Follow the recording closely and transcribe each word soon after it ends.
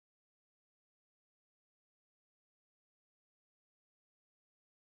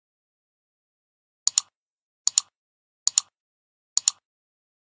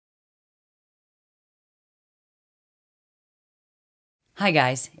Hi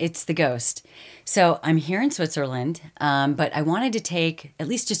guys, it's the ghost. So I'm here in Switzerland, but I wanted to take at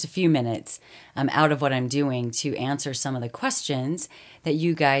least just a few minutes out of what I'm doing to answer some of the questions that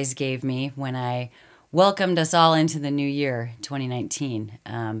you guys gave me when I welcomed us all into the new year, 2019.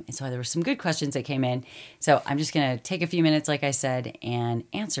 And so there were some good questions that came in. So I'm just going to take a few minutes, like I said, and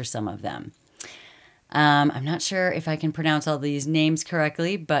answer some of them. I'm not sure if I can pronounce all these names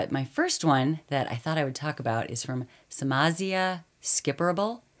correctly, but my first one that I thought I would talk about is from Samazia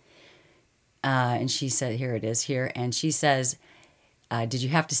Skipperable. And she said, here it is here. And she says, did you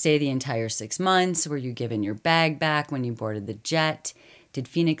have to stay the entire 6 months? Were you given your bag back when you boarded the jet? Did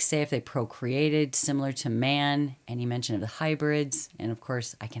Phoenix say if they procreated similar to man? Any mention of the hybrids? And of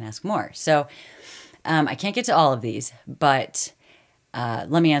course, I can ask more. So I can't get to all of these, but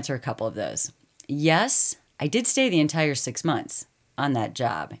let me answer a couple of those. Yes, I did stay the entire 6 months on that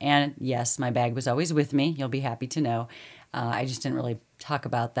job. And yes, my bag was always with me. You'll be happy to know. I just didn't really talk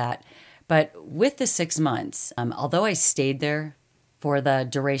about that. But with the 6 months, although I stayed there for the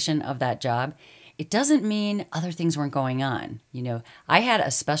duration of that job, it doesn't mean other things weren't going on. You know, I had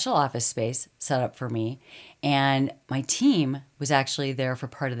a special office space set up for me, and my team was actually there for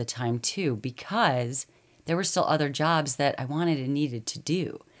part of the time too, because there were still other jobs that I wanted and needed to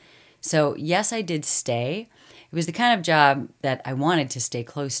do. So yes, I did stay. It was the kind of job that I wanted to stay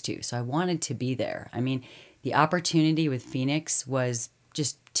close to. So I wanted to be there. I mean, the opportunity with Phoenix was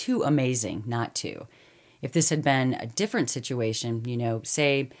just too amazing not to. If this had been a different situation, you know,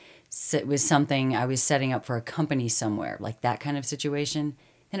 say it was something I was setting up for a company somewhere, like that kind of situation,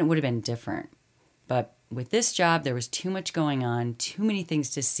 then it would have been different. But with this job, there was too much going on, too many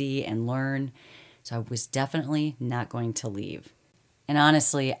things to see and learn. So I was definitely not going to leave. And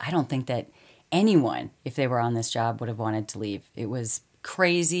honestly, I don't think that anyone, if they were on this job, would have wanted to leave. It was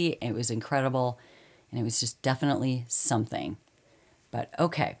crazy, it was incredible, and it was just definitely something. But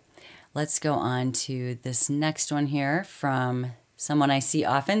okay, let's go on to this next one here from someone I see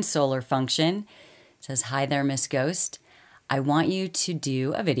often, Solar Function. It says, hi there, Miss Ghost. I want you to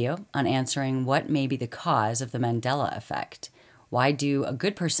do a video on answering what may be the cause of the Mandela effect. Why do a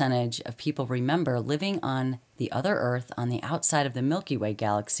good percentage of people remember living on the other Earth on the outside of the Milky Way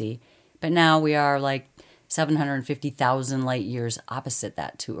galaxy, but now we are like 750,000 light years opposite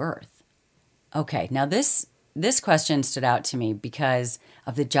that to Earth? Okay, now this question stood out to me because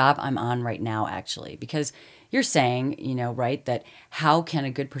of the job I'm on right now, actually. Because you're saying, you know, right, that how can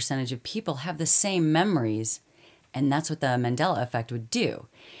a good percentage of people have the same memories? And that's what the Mandela effect would do.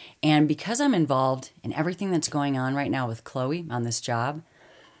 And because I'm involved in everything that's going on right now with Chloe on this job,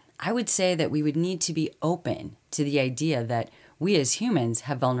 I would say that we would need to be open to the idea that we as humans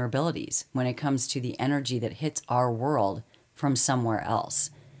have vulnerabilities when it comes to the energy that hits our world from somewhere else.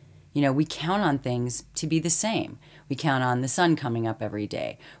 You know, we count on things to be the same. We count on the sun coming up every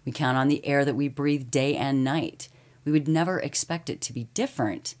day. We count on the air that we breathe day and night. We would never expect it to be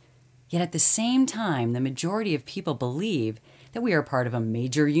different. Yet at the same time, the majority of people believe that we are part of a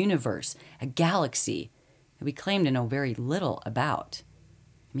major universe, a galaxy, that we claim to know very little about.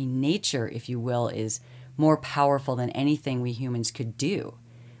 I mean, nature, if you will, is more powerful than anything we humans could do.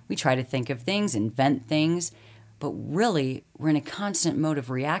 We try to think of things, invent things, but really, we're in a constant mode of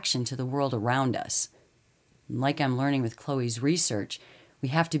reaction to the world around us. Like I'm learning with Chloe's research, we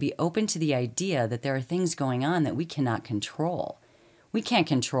have to be open to the idea that there are things going on that we cannot control. We can't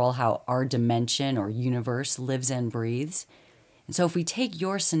control how our dimension or universe lives and breathes. And so if we take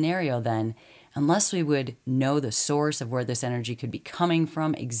your scenario then, unless we would know the source of where this energy could be coming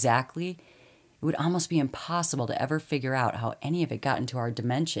from exactly, it would almost be impossible to ever figure out how any of it got into our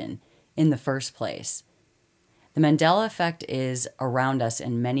dimension in the first place. The Mandela effect is around us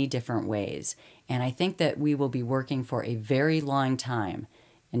in many different ways, and I think that we will be working for a very long time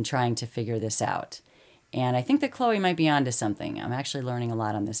in trying to figure this out. And I think that Chloe might be onto something. I'm actually learning a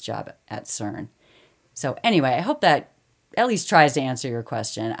lot on this job at CERN. So anyway, I hope that at least tries to answer your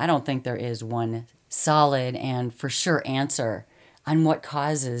question. I don't think there is one solid and for sure answer on what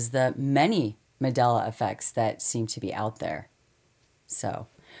causes the many Mandela effects that seem to be out there. So,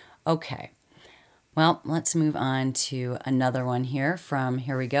 okay. Well, let's move on to another one here from,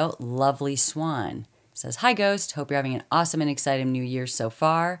 here we go, Lovely Swan. It says, hi Ghost, hope you're having an awesome and exciting new year so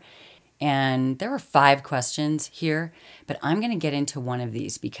far. And there were 5 questions here, but I'm going to get into one of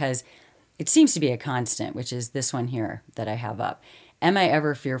these because it seems to be a constant, which is this one here that I have up. Am I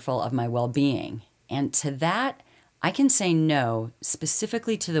ever fearful of my well-being? And to that, I can say no,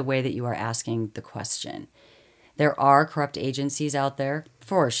 specifically to the way that you are asking the question. There are corrupt agencies out there,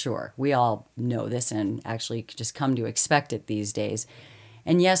 for sure. We all know this and actually just come to expect it these days.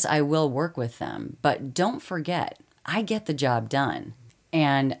 And yes, I will work with them, but don't forget, I get the job done.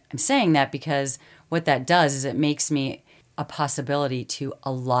 And I'm saying that because what that does is it makes me a possibility to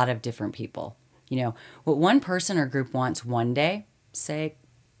a lot of different people. What one person or group wants one day, say,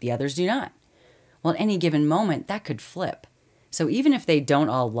 the others do not. Well, at any given moment, that could flip. So even if they don't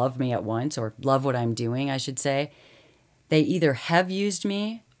all love me at once, or love what I'm doing, I should say, they either have used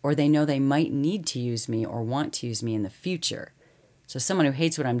me or they know they might need to use me or want to use me in the future. So someone who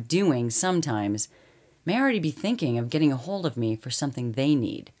hates what I'm doing sometimes may already be thinking of getting a hold of me for something they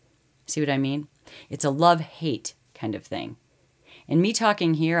need. See what I mean? It's a love-hate kind of thing. And me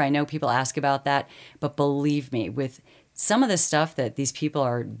talking here, I know people ask about that, but believe me, with some of the stuff that these people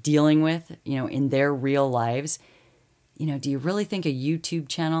are dealing with, in their real lives, do you really think a YouTube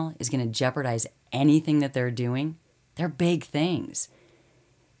channel is going to jeopardize anything that they're doing? They're big things.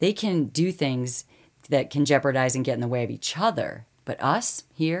 They can do things that can jeopardize and get in the way of each other, but us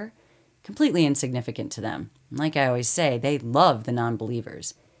here, completely insignificant to them. Like I always say, they love the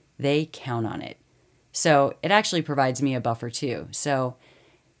non-believers. They count on it. So it actually provides me a buffer too. So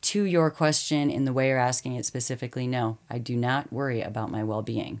to your question in the way you're asking it specifically, no, I do not worry about my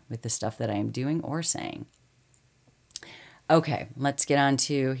well-being with the stuff that I am doing or saying. Okay, let's get on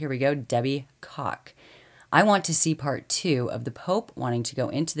to, here we go, Debbie Koch. I want to see part 2 of the Pope wanting to go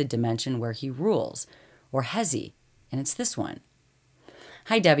into the dimension where he rules, or has he? And it's this one.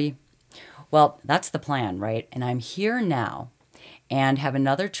 Hi, Debbie. Well, that's the plan, right? And I'm here now and have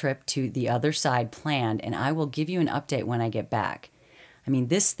another trip to the other side planned, and I will give you an update when I get back. I mean,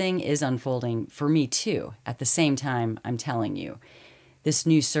 this thing is unfolding for me too. At the same time, I'm telling you, this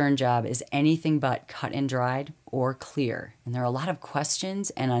new CERN job is anything but cut and dried or clear. And there are a lot of questions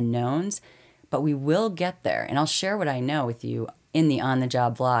and unknowns, but we will get there. And I'll share what I know with you in the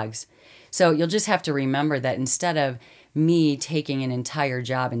on-the-job vlogs. So you'll just have to remember that instead of me taking an entire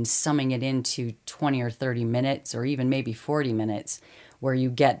job and summing it into 20 or 30 minutes, or even maybe 40 minutes, where you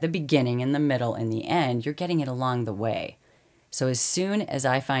get the beginning and the middle and the end, you're getting it along the way. So as soon as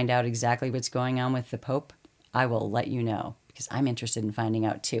I find out exactly what's going on with the Pope, I will let you know, because I'm interested in finding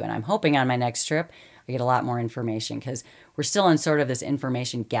out too. And I'm hoping on my next trip, I get a lot more information, because we're still in sort of this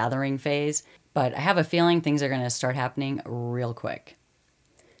information gathering phase, but I have a feeling things are going to start happening real quick.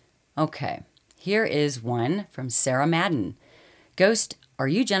 Okay, here is one from Sarah Madden. Ghost, are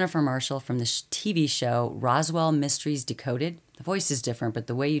you Jennifer Marshall from the TV show Roswell Mysteries Decoded? The voice is different, but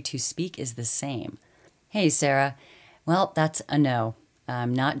the way you two speak is the same. Hey, Sarah. Well, that's a no.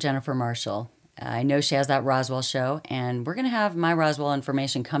 I'm not Jennifer Marshall. I know she has that Roswell show, and we're going to have my Roswell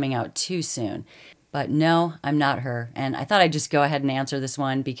information coming out too soon. But no, I'm not her. And I thought I'd just go ahead and answer this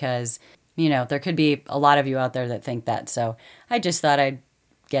one because, there could be a lot of you out there that think that. So I just thought I'd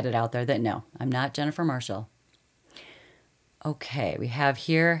get it out there that no, I'm not Jennifer Marshall. Okay, we have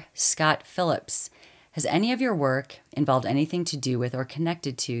here Scott Phillips. Has any of your work involved anything to do with or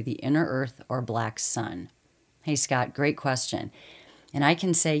connected to the inner earth or black sun? Hey, Scott, great question. And I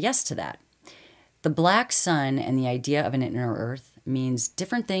can say yes to that. The black sun and the idea of an inner earth means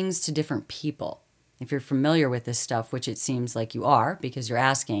different things to different people. If you're familiar with this stuff, which it seems like you are because you're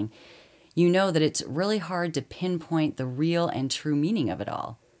asking, you know that it's really hard to pinpoint the real and true meaning of it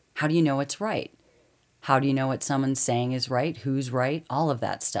all. How do you know it's right? How do you know what someone's saying is right? Who's right? All of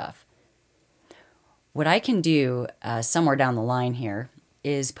that stuff. What I can do somewhere down the line here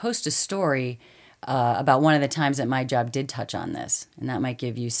is post a story about one of the times that my job did touch on this. And that might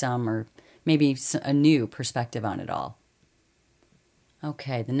give you some or maybe a new perspective on it all.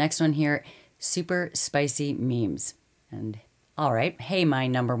 Okay, the next one here, super spicy memes. And all right, hey, my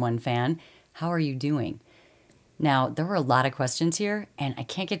 #1 fan, how are you doing? Now, there were a lot of questions here, and I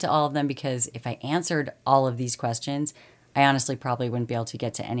can't get to all of them because if I answered all of these questions, I honestly probably wouldn't be able to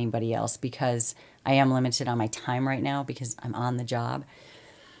get to anybody else because I am limited on my time right now because I'm on the job.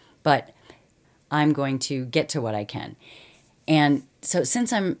 But I'm going to get to what I can. And so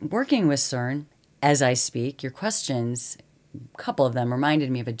since I'm working with CERN as I speak, your questions, a couple of them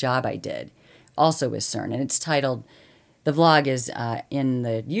reminded me of a job I did also with CERN. And it's titled, the vlog is in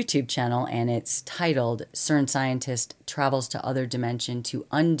the YouTube channel, and it's titled, CERN Scientist Travels to Other Dimension to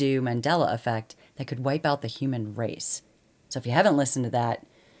Undo Mandela Effect That Could Wipe Out the Human Race. So if you haven't listened to that,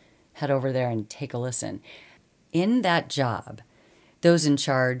 head over there and take a listen. In that job, those in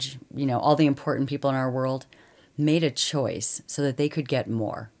charge, all the important people in our world, made a choice so that they could get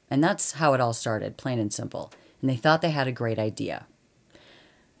more. And that's how it all started, plain and simple. And they thought they had a great idea.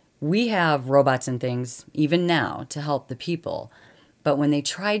 We have robots and things, even now, to help the people. But when they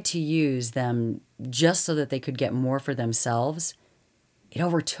tried to use them just so that they could get more for themselves, it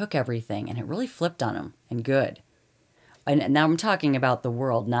overtook everything, and it really flipped on them, and good. And now I'm talking about the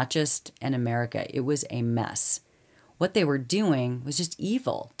world, not just in America. It was a mess. what they were doing was just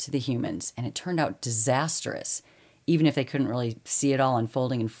evil to the humans, and it turned out disastrous, even if they couldn't really see it all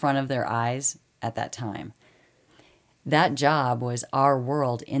unfolding in front of their eyes at that time. That job was our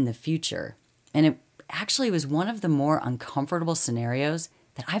world in the future, and it actually was one of the more uncomfortable scenarios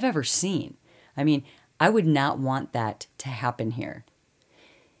that I've ever seen. I mean, I would not want that to happen here.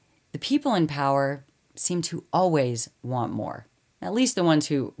 The people in power seem to always want more, at least the ones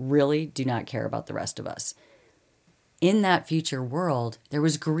who really do not care about the rest of us. In that future world, there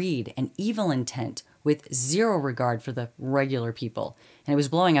was greed and evil intent with zero regard for the regular people, and it was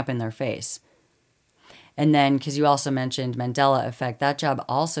blowing up in their face. And then, because you also mentioned Mandela effect, that job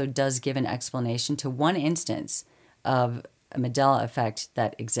also does give an explanation to one instance of a Mandela effect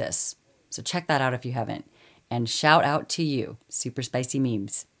that exists. So check that out if you haven't. And shout out to you, Super Spicy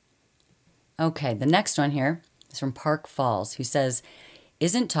Memes. Okay, the next one here is from Park Falls, who says,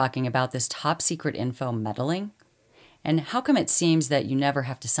 isn't talking about this top secret info meddling? And how come it seems that you never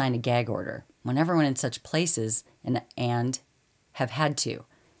have to sign a gag order when everyone in such places and have had to?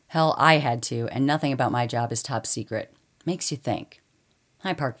 Hell, I had to, and nothing about my job is top secret. Makes you think.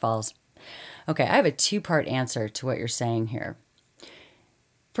 Hi, Park Falls. Okay, I have a two-part answer to what you're saying here.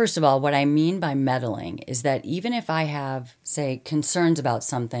 First of all, what I mean by meddling is that even if I have, say, concerns about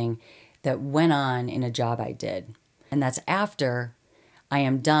something that went on in a job I did, and that's after I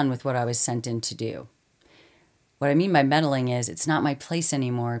am done with what I was sent in to do. What I mean by meddling is it's not my place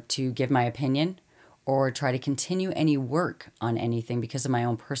anymore to give my opinion or try to continue any work on anything because of my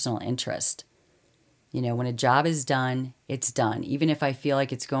own personal interest. You know, when a job is done, it's done. Even if I feel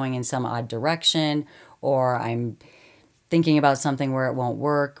like it's going in some odd direction or I'm thinking about something where it won't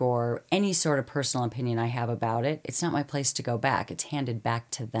work or any sort of personal opinion I have about it, it's not my place to go back. It's handed back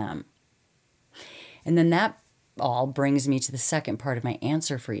to them. And then that all brings me to the second part of my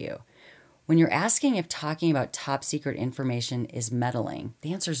answer for you. When you're asking if talking about top secret information is meddling,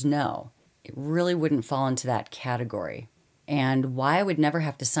 the answer is no. It really wouldn't fall into that category. And why I would never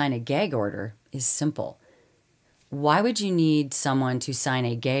have to sign a gag order is simple. Why would you need someone to sign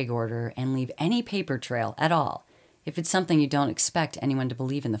a gag order and leave any paper trail at all if it's something you don't expect anyone to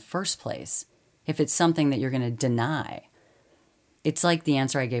believe in the first place? If it's something that you're going to deny? It's like the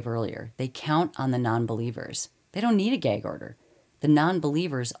answer I gave earlier. They count on the non-believers. They don't need a gag order. The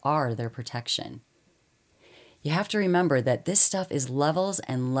non-believers are their protection. You have to remember that this stuff is levels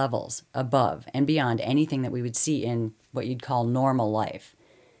and levels above and beyond anything that we would see in what you'd call normal life,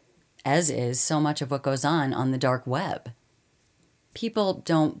 as is so much of what goes on the dark web. People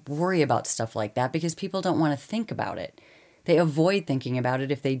don't worry about stuff like that because people don't want to think about it. They avoid thinking about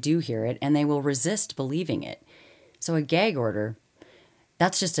it if they do hear it, and they will resist believing it. So a gag order,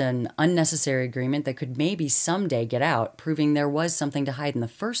 that's just an unnecessary agreement that could maybe someday get out, proving there was something to hide in the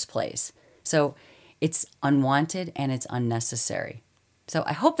first place. So it's unwanted and it's unnecessary. So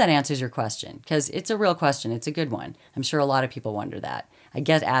I hope that answers your question, because it's a real question. It's a good one. I'm sure a lot of people wonder that. I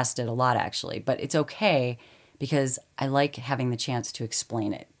get asked it a lot, actually, but it's okay because I like having the chance to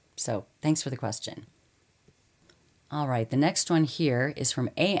explain it. So thanks for the question. All right, the next one here is from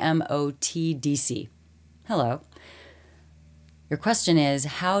AMOTDC. Hello. Your question is,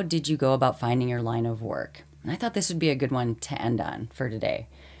 how did you go about finding your line of work? And I thought this would be a good one to end on for today.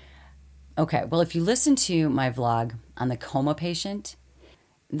 Okay, well, if you listen to my vlog on the coma patient,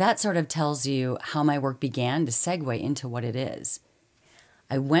 that sort of tells you how my work began to segue into what it is.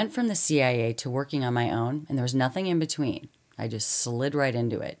 I went from the CIA to working on my own, and there was nothing in between. I just slid right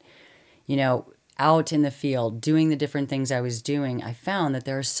into it. You know, out in the field, doing the different things I was doing, I found that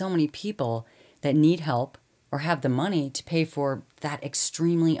there are so many people that need help or have the money to pay for that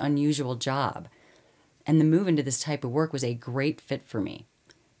extremely unusual job. And the move into this type of work was a great fit for me.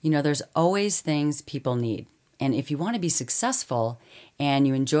 You know, there's always things people need. And if you want to be successful and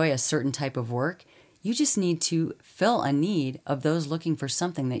you enjoy a certain type of work, you just need to fill a need of those looking for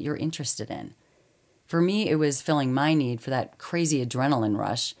something that you're interested in. For me, it was filling my need for that crazy adrenaline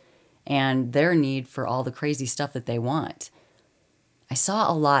rush and their need for all the crazy stuff that they want. I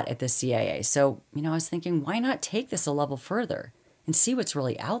saw a lot at the CIA, so, I was thinking, why not take this a level further and see what's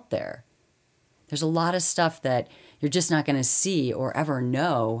really out there? There's a lot of stuff that you're just not going to see or ever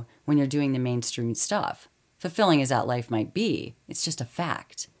know when you're doing the mainstream stuff. Fulfilling as that life might be, it's just a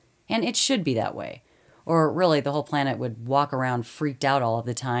fact. And it should be that way. Or really, the whole planet would walk around freaked out all of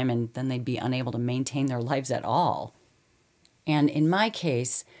the time, and then they'd be unable to maintain their lives at all. And in my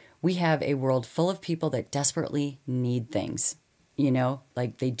case, we have a world full of people that desperately need things.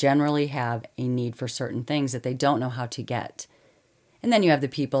 Like they generally have a need for certain things that they don't know how to get. And then you have the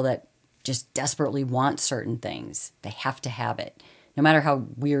people that just desperately want certain things. They have to have it, no matter how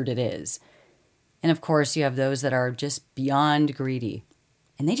weird it is. And of course, you have those that are just beyond greedy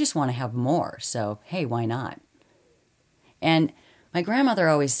and they just want to have more. So, hey, why not? And my grandmother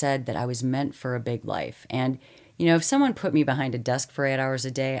always said that I was meant for a big life. And, if someone put me behind a desk for 8 hours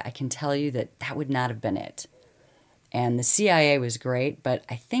a day, I can tell you that that would not have been it. And the CIA was great, but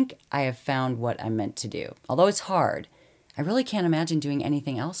I think I have found what I'm meant to do. Although it's hard, I really can't imagine doing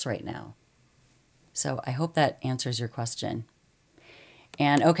anything else right now. So I hope that answers your question.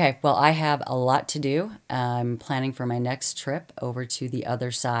 And okay, well, I have a lot to do. I'm planning for my next trip over to the other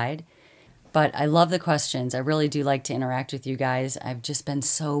side. But I love the questions. I really do like to interact with you guys. I've just been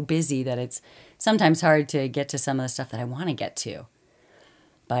so busy that it's sometimes hard to get to some of the stuff that I want to get to.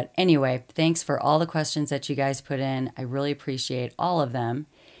 But anyway, thanks for all the questions that you guys put in. I really appreciate all of them.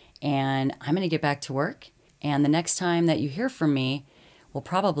 And I'm going to get back to work. And the next time that you hear from me will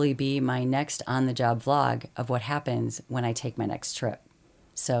probably be my next on-the-job vlog of what happens when I take my next trip.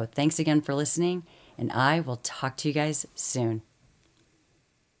 So thanks again for listening, and I will talk to you guys soon.